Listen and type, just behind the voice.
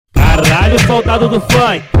Caralho, soldado do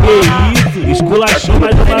funk, que isso, esculachou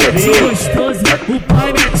mais uma vez. Gostoso, o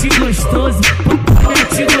pai mete gostoso, o pai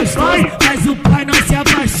mete gostoso, mas o pai não se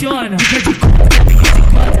apaixona. Fica de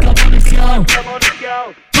quatro, com a mão no chão.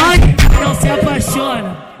 Mãe, não se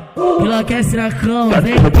apaixona. Ela aquece na cama,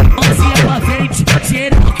 vem, mãozinha pra frente,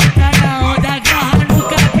 geral que tá na onda, agarra no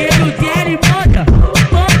cabelo dela e manda,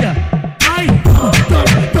 manda. Ai, toma,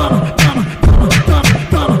 toma, toma, toma, toma,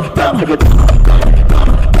 toma, toma.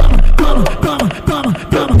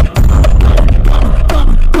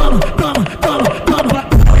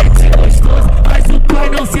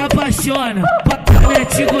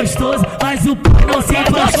 Mete gostoso, mas o pai não se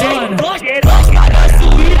apaixona. Nós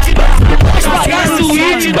paga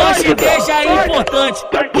suíte, nós te deixa importante.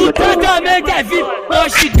 O tratamento é VIP,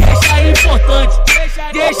 nós te deixa importante.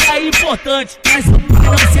 Deixa importante, mas o pai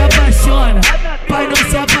não se apaixona. Pai não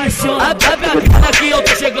se apaixona. Abre a perna que eu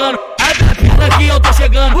tô chegando. Abre a perna que eu tô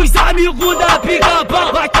chegando. Os amigos da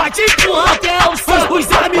pica-pau vai te empurrar até o saco.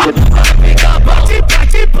 Os amigos da pica-pau vai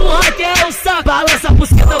te empurrar até o saco. Balança,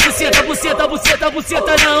 buceta, buceta, buceta, buceta,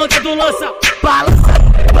 buceta na onda do lança. Balança,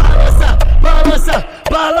 balança, balança,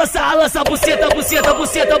 balança, balança, buceta, buceta,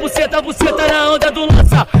 buceta, buceta, buceta na onda do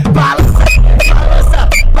lança. Balança, balança,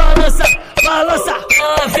 balança, balança.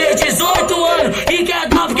 Fez 18 anos e quer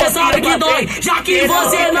dar porque sabe que dói. Já que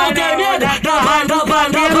você não tem medo, dava nós. Já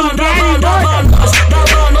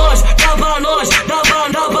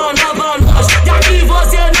que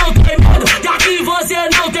você não tem medo, já que você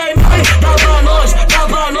não tem medo, dava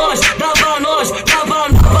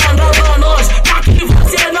nós. Já que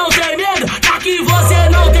você não tem medo, já que você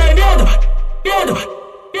não tem medo.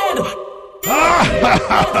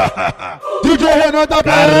 DJ Renan da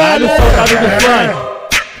Caralho, soldado do funk,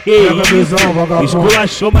 que isso,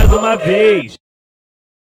 esculachou mais uma vez.